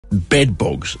bed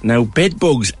bugs. Now, bed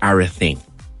bugs are a thing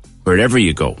wherever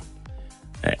you go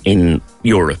in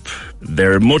Europe.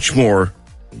 They're much more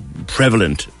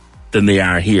prevalent than they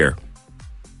are here.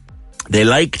 They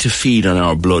like to feed on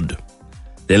our blood.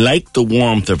 They like the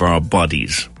warmth of our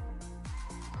bodies.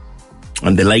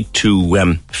 And they like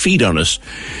to feed on us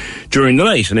during the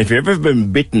night. And if you've ever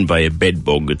been bitten by a bed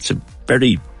bug, it's a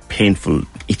very painful,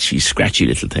 itchy, scratchy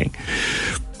little thing.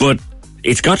 But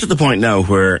it's got to the point now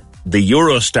where the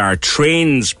Eurostar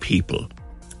trains people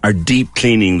are deep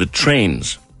cleaning the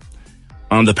trains.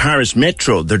 On the Paris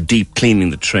Metro, they're deep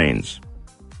cleaning the trains.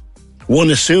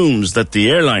 One assumes that the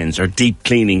airlines are deep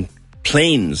cleaning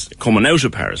planes coming out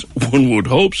of Paris. One would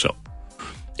hope so.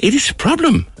 It is a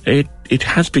problem. It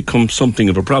has become something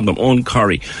of a problem. Eoghan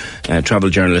Corry, travel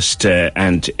journalist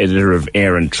and editor of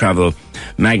Air and Travel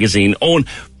magazine. Eoghan,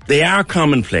 they are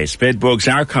commonplace. Bed bugs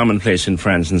are commonplace in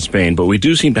France and Spain, but we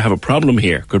do seem to have a problem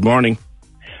here. Good morning.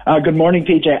 Good morning,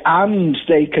 PJ. And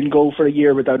they can go for a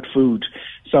year without food.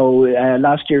 So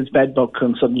last year's bed bug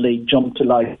can suddenly jump to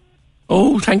life.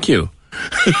 Oh, thank you.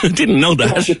 Didn't know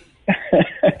that.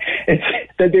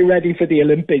 They'll be ready for the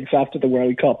Olympics after the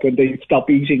World Cup when they stop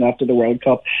eating after the World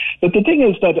Cup. But the thing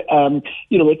is that,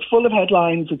 it's full of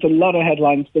headlines. It's a lot of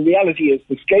headlines. The reality is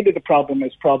the scale of the problem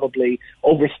is probably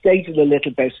overstated a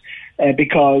little bit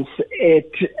because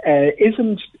it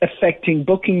isn't affecting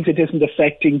bookings. It isn't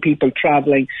affecting people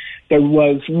travelling. There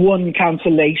was one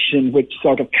cancellation which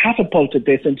sort of catapulted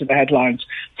this into the headlines.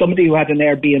 Somebody who had an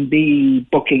Airbnb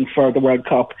booking for the World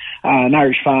Cup, an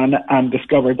Irish fan, and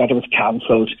discovered that it was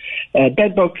cancelled.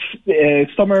 Bedbugs,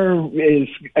 summer is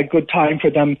a good time for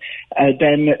them.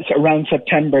 Then around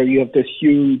September, you have this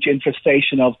huge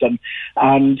infestation of them.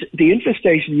 And the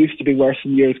infestation used to be worse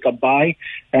in years gone by.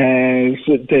 Worldwide,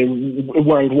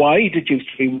 it used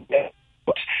to be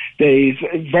the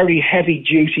very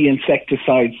heavy-duty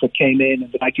insecticides that came in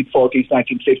the 1940s,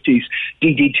 1950s,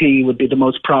 DDT would be the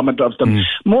most prominent of them,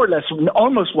 more or less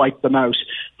almost wiped them out.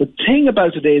 The thing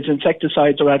about it is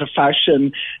insecticides are out of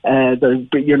fashion.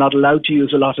 You're not allowed to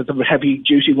use a lot of the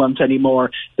heavy-duty ones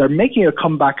anymore. They're making a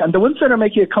comeback, and the ones that are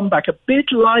making a comeback, a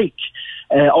bit like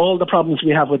all the problems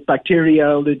we have with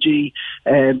bacteriology,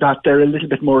 that they're a little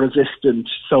bit more resistant,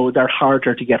 so they're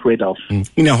harder to get rid of.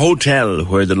 In a hotel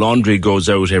where the laundry goes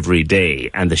out every day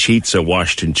and the sheets are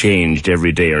washed and changed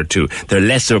every day or two, they're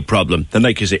less of a problem than,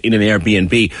 like you say, in an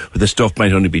Airbnb where the stuff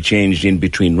might only be changed in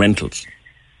between rentals.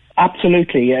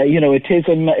 Absolutely. It is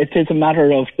a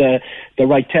matter of the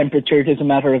right temperature. It is a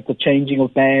matter of the changing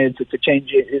of beds.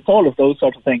 It's all of those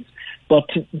sort of things. But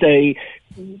we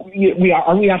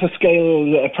at a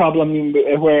scale problem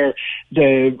where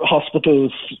the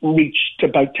hospitals reached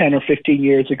about 10 or 15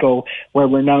 years ago, where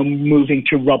we're now moving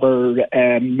to rubber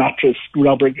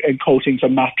coatings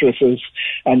on mattresses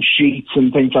and sheets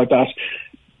and things like that?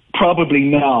 Probably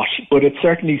not, but it's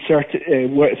certainly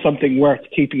something worth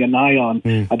keeping an eye on.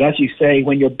 And as you say,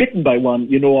 when you're bitten by one,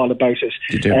 you know all about it.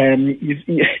 You do.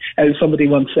 As somebody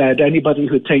once said, anybody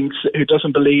who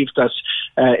doesn't believe that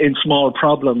in small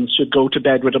problems should go to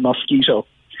bed with a mosquito.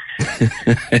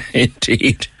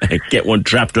 Indeed. Get one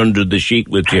trapped under the sheet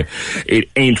with you. It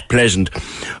ain't pleasant.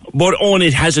 But Eoghan,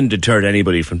 it hasn't deterred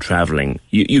anybody from travelling.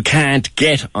 You can't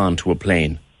get onto a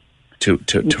plane to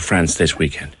France this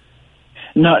weekend.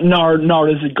 Nor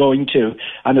is it going to,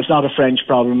 and it's not a French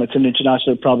problem; it's an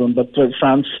international problem. But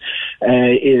France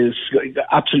is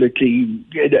absolutely.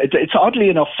 It's oddly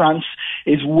enough, France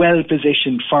is well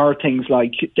positioned for things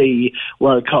like the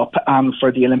World Cup and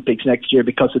for the Olympics next year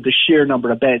because of the sheer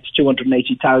number of beds,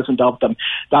 280,000 of them.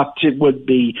 That would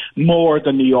be more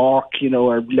than New York,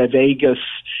 or Las Vegas.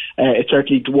 It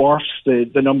certainly dwarfs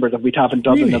the number that we'd have in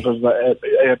Dublin of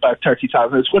about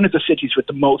 30,000. It's one of the cities with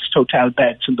the most hotel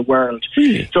beds in the world.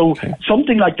 Really? So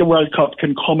something like the World Cup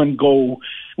can come and go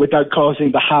without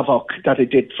causing the havoc that it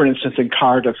did, for instance, in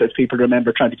Cardiff, as people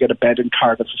remember trying to get a bed in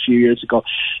Cardiff a few years ago.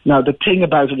 Now, the thing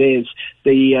about it is,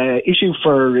 the issue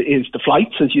is the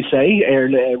flights, as you say.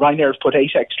 Ryanair's put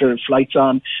 8 extra flights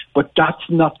on, but that's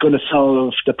not going to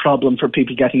solve the problem for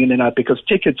people getting in and out, because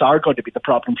tickets are going to be the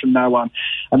problem from now on.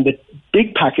 And the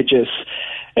big packages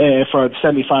for the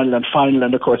semi-final and final,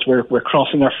 and of course we're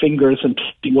crossing our fingers and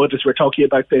touching wood as we're talking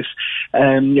about this.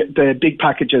 The big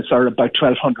packages are about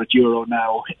 €1,200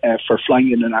 now for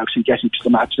flying in and out and getting to the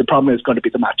match. The problem is going to be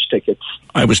the match tickets.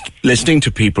 I was listening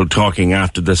to people talking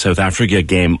after the South Africa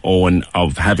game, Eoghan,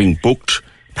 of having booked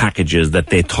packages that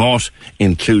they thought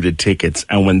included tickets,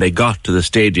 and when they got to the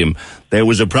stadium there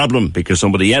was a problem because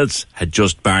somebody else had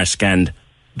just bar scanned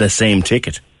the same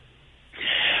ticket.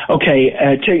 Okay,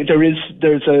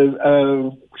 there's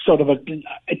a sort of a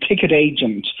ticket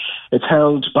agent. It's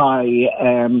held by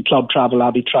Club Travel,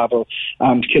 Abbey Travel,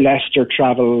 and Killester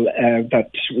Travel.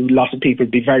 That lots of people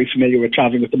would be very familiar with,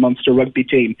 travelling with the Munster rugby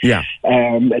team. Yeah.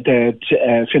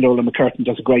 Finola McCurtain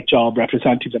does a great job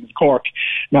representing them in Cork.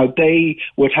 Now, they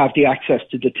would have the access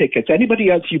to the tickets. Anybody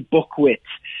else you book with,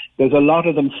 there's a lot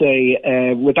of them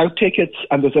say without tickets,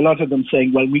 and there's a lot of them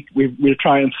saying, well, we'll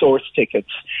try and source tickets.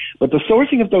 But the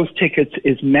sourcing of those tickets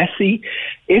is messy.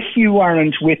 If you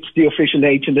aren't with the official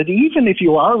agent, and even if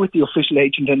you are with the official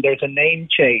agent and there's a name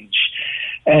change,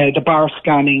 the bar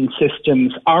scanning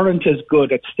systems aren't as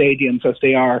good at stadiums as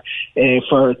they are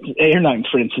for airlines,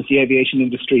 for instance. The aviation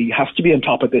industry has to be on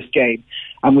top of this game.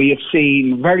 And we have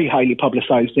seen very highly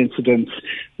publicised incidents,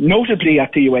 notably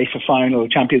at the UEFA final,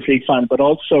 Champions League final, but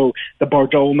also the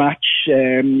Bordeaux match.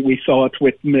 We saw it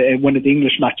with one of the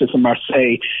English matches in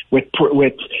Marseille with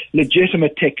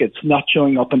legitimate tickets not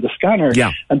showing up in the scanner,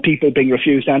 and people being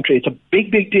refused entry. It's a big,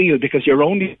 big deal, because your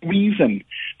only reason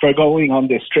for going on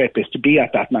this trip is to be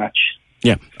at that match.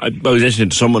 Yeah, I was listening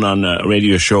to someone on a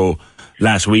radio show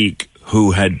last week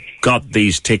who had got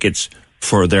these tickets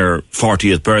for their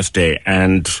 40th birthday,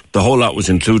 and the whole lot was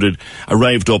included.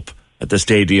 Arrived up at the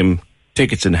stadium,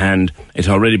 tickets in hand. It's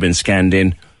already been scanned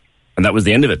in, and that was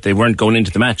the end of it. They weren't going into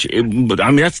the match. But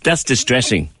I mean, that's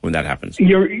distressing when that happens.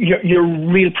 Your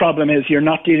real problem is you're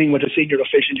not dealing with a senior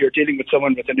official. You're dealing with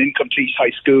someone with an incomplete high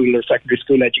school or secondary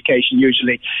school education.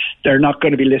 Usually, they're not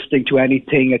going to be listening to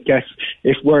anything. I guess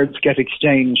if words get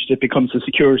exchanged, it becomes a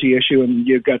security issue, and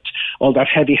you get all that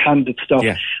heavy-handed stuff.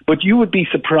 Yeah. But you would be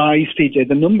surprised, PJ,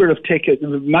 the number of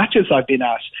matches I've been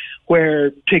at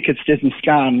where tickets didn't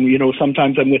scan. You know,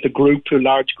 sometimes I'm with a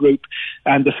large group,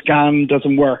 and the scan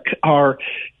doesn't work. Or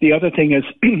the other thing is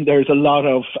there's a lot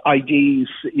of IDs.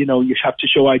 You know, you have to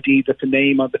show ID that the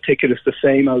name on the ticket is the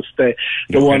same as the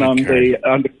one on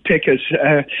the ticket.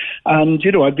 And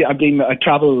you know, I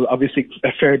travel obviously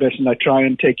a fair bit, and I try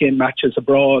and take in matches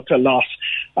abroad a lot,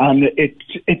 and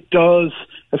it does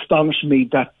astonish me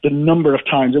that the number of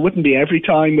times, it wouldn't be every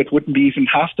time, it wouldn't be even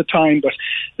half the time, but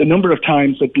the number of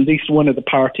times that at least one of the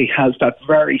party has that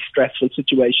very stressful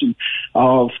situation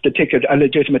of a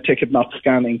legitimate ticket not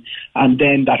scanning, and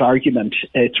then that argument.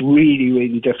 It's really,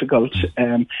 really difficult.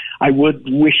 I would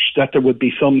wish that there would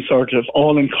be some sort of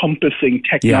all-encompassing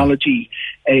technology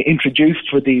introduced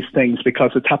for these things,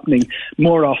 because it's happening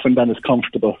more often than is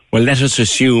comfortable. Well, let us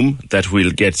assume that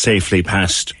we'll get safely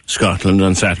past Scotland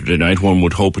on Saturday night, one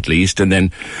would hope at least, and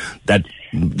then that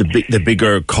the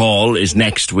bigger call is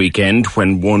next weekend,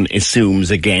 when one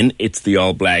assumes again it's the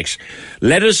All Blacks.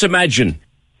 Let us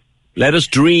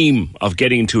dream of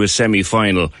getting to a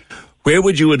semi-final. Where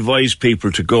would you advise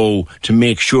people to go to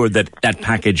make sure that that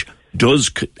package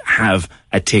does have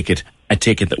a ticket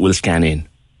that will scan in?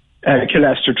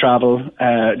 Killester Travel,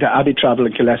 the Abbey Travel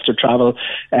and Killester Travel.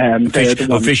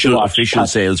 Official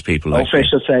salespeople.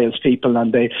 Official salespeople,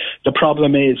 and the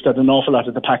problem is that an awful lot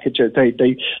of the packages,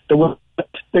 the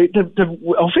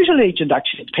official agent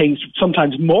actually pays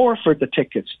sometimes more for the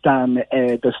tickets than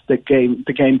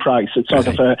the game price. It's sort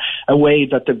of a way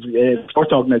that the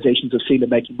sports organisations have seen of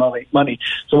making money.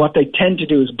 So what they tend to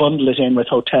do is bundle it in with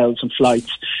hotels and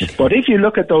flights. But if you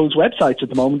look at those websites at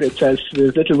the moment, it says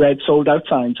there's little red sold out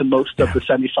signs in most of the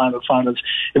semi-final finals.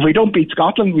 If we don't beat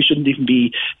Scotland, we shouldn't even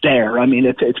be there. I mean,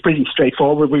 it's pretty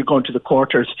straightforward. We're going to the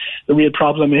quarters. The real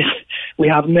problem is we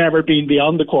have never been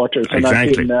beyond the quarters.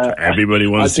 Exactly. Everybody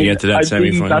wants to get to that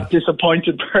semi-final. I've been that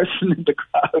disappointed person in the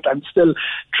crowd. I'm still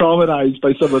traumatised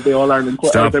by some of the All-Ireland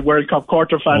the World Cup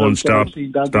quarterfinals. Stop!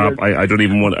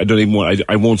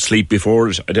 I won't sleep before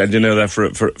it. I didn't know that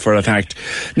for a fact.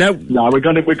 Now, no, we're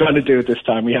going to do it this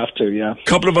time. We have to. Yeah.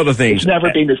 Couple of other things. It's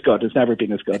never been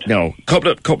as good. No,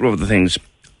 couple of other things.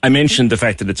 I mentioned the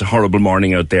fact that it's a horrible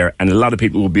morning out there, and a lot of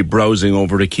people will be browsing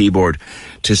over the keyboard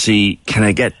to see, can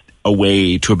I get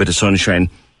away to a bit of sunshine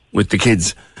with the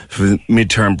kids for the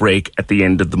midterm break at the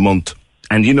end of the month.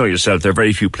 And you know yourself, there are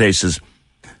very few places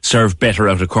serve better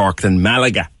out of Cork than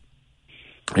Malaga,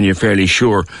 and you're fairly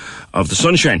sure of the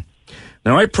sunshine.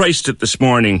 Now, I priced it this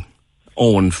morning,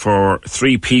 Eoin, for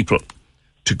 3 people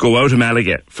to go out of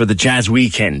Malaga for the jazz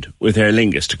weekend with Aer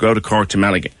Lingus, to go out of Cork to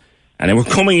Malaga. And they were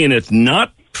coming in at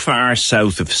not far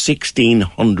south of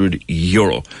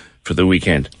 €1,600 for the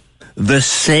weekend. The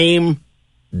same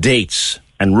dates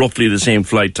and roughly the same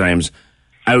flight times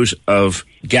out of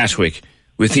Gatwick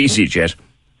with EasyJet,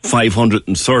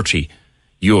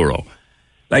 €530.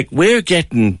 Like, we're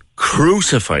getting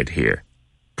crucified here,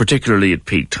 particularly at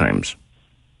peak times.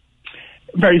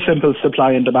 Very simple,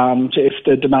 supply and demand. If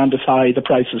the demand is high, the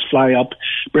prices fly up.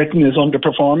 Britain is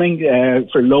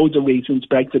underperforming for loads of reasons,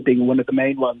 Brexit being one of the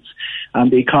main ones, and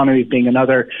the economy being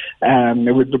another.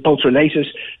 We're both related.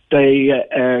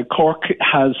 Cork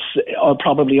has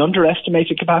probably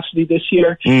underestimated capacity this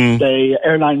year. The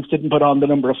airlines didn't put on the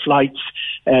number of flights.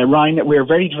 We're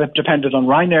very dependent on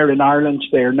Ryanair in Ireland.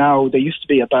 They used to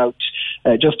be about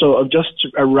just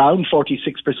around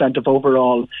 46% of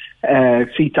overall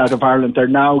seats out of Ireland. They're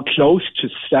now close to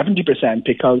 70%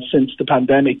 because since the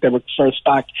pandemic they were first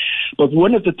back. But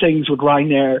one of the things with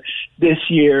Ryanair this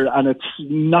year, and it's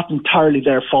not entirely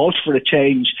their fault for a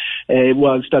change,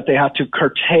 was that they had to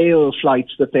curtail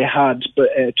flights that they had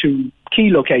to key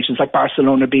locations like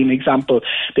Barcelona being an example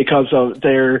because of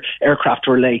their aircraft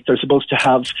were late. They're supposed to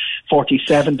have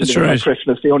 47 to do at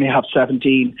Christmas. They only have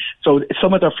 17. So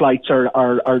some of their flights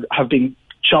have been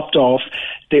chopped off.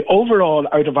 The overall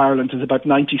out of Ireland is about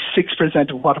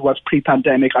 96% of what it was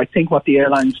pre-pandemic. I think what the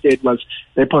airlines did was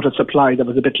they put a supply that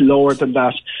was a bit lower than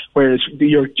that, whereas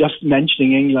you're just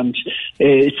mentioning England,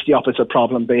 it's the opposite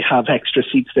problem. They have extra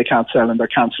seats they can't sell and they're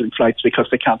cancelling flights because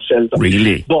they can't sell them.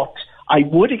 Really? But I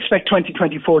would expect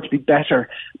 2024 to be better,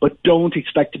 but don't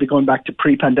expect to be going back to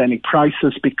pre-pandemic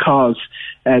prices because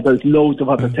there's loads of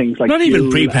other things like not even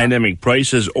pre-pandemic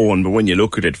prices, Eoghan, but when you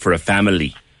look at it for a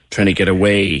family trying to get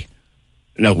away.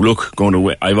 Now, look, going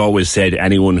away, I've always said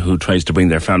anyone who tries to bring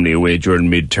their family away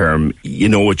during midterm, you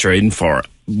know what you're in for.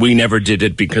 We never did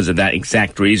it because of that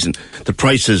exact reason. The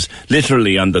prices,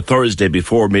 literally on the Thursday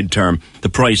before midterm, the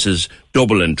prices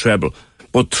double and treble.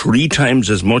 But 3 times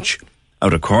as much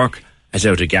out of Cork as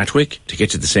out of Gatwick to get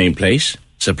to the same place.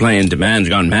 Supply and demand's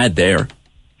gone mad there.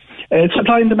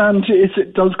 Supply and demand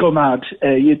does go mad.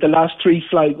 The last 3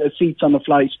 seats on the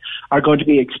flight are going to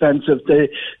be expensive.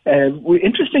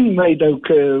 Interestingly,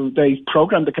 though, they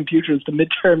programmed the computers. The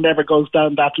midterm never goes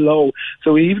down that low.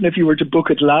 So even if you were to book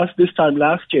it this time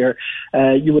last year,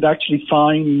 you would actually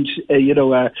find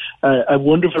a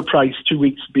wonderful price 2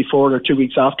 weeks before or 2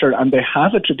 weeks after. And they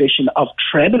have a tradition of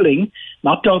trebling,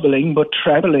 not doubling, but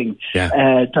trebling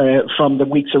from the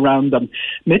weeks around them.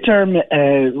 Midterm,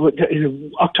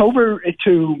 October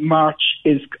to March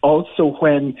is also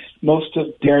when most of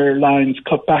the airlines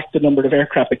cut back the number of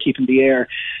aircraft they keep in the air.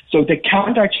 So they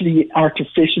can't actually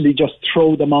artificially just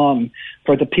throw them on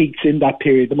for the peaks in that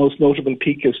period. The most notable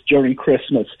peak is during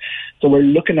Christmas. So we're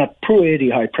looking at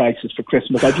pretty high prices for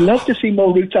Christmas. I'd love to see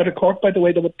more routes out of Cork, by the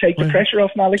way, that would take the pressure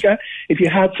off Malaga. If you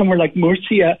had somewhere like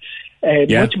Murcia,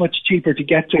 much cheaper to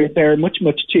get to there, much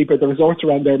cheaper. The resorts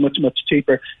around there are much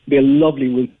cheaper. It'd be a lovely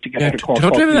route to get out of Cork.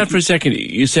 Talk to me that for a second.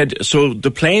 You said, so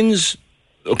the planes,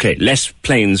 okay, less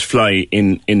planes fly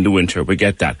in the winter, we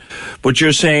get that. But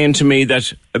you're saying to me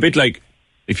that a bit like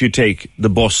if you take the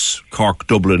bus,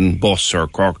 Cork-Dublin bus or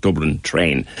Cork-Dublin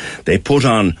train, they put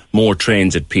on more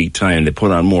trains at peak time, they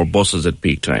put on more buses at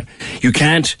peak time. You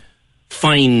can't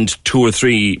find 2 or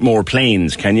 3 more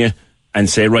planes, can you? And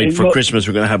say, right, for Christmas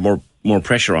we're going to have more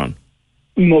pressure on.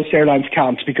 Most airlines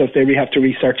can't because they have to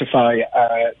recertify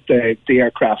the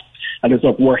aircraft, and it's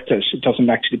not worth it. It doesn't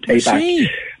actually pay back.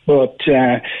 But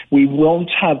we won't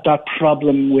have that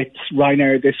problem with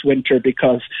Ryanair this winter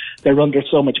because they're under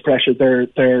so much pressure. They're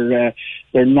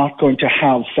not going to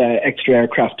have extra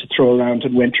aircraft to throw around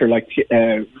in winter,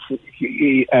 and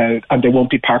they won't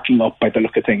be parking up by the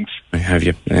look of things. I have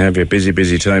you.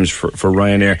 Busy times for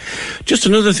Ryanair. Just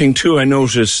another thing too, I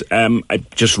notice,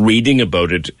 just reading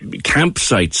about it,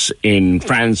 campsites in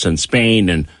France and Spain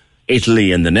and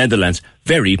Italy and the Netherlands,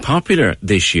 very popular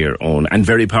this year, Eoghan, and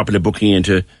very popular booking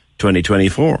into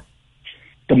 2024.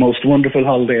 The most wonderful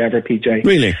holiday ever, PJ.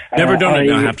 Really? Never done it,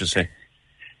 I have to say.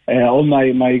 All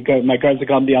my girls have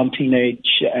gone beyond teenage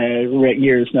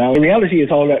years now. The reality is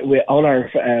all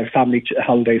our family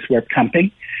holidays were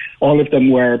camping. All of them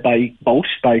were by boat,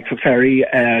 by ferry,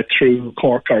 through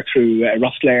Cork or through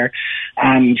Rosslare.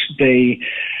 And the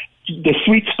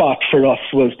sweet spot for us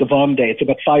was the Vendée. It's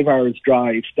about 5 hours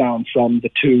drive down from the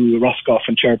 2 Roscoff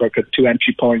and Cherbourg, 2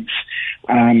 entry points.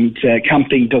 And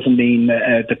camping doesn't mean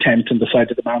the tent on the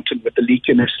side of the mountain with the leak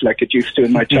in it like it used to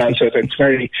in my childhood.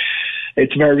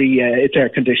 It's air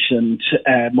conditioned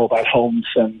mobile homes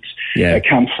and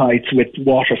campsites with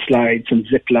water slides and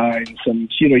zip lines, and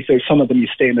there's some of them you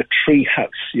stay in a tree house.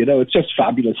 It's just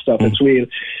fabulous stuff. It's real.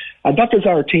 And that was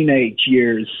our teenage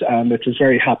years, and it was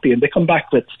very happy. And they come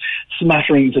back with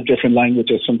smatterings of different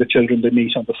languages from the children they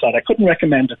meet on the side. I couldn't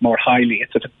recommend it more highly.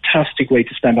 It's a fantastic way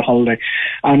to spend a holiday.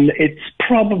 And it's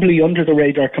probably under the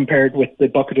radar compared with the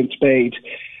Bucket and Spade.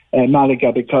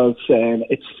 Malaga because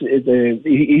it's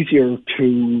easier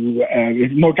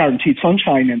it's more guaranteed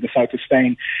sunshine in the south of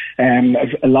Spain.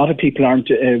 A lot of people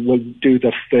will do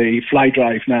the fly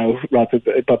drive now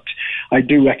but I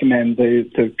do recommend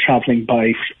the travelling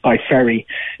by ferry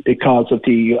because of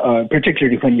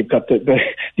particularly when you've got the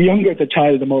younger the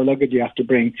child, the more luggage you have to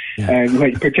bring.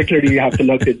 Particularly you have the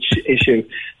luggage issue,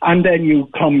 and then you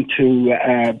come to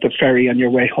the ferry on your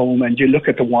way home, and you look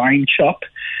at the wine shop.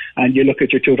 And you look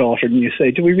at your two daughters and you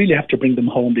say, do we really have to bring them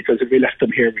home? Because if we left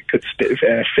them here, we could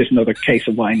fit another case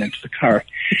of wine into the car.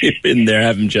 You've been there,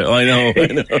 haven't you? I know.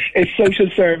 If social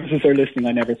services are listening,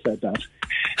 I never said that.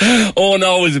 Eoghan,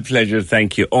 always a pleasure.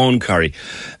 Thank you. Eoghan Corry,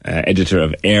 editor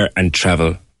of Air and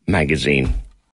Travel magazine.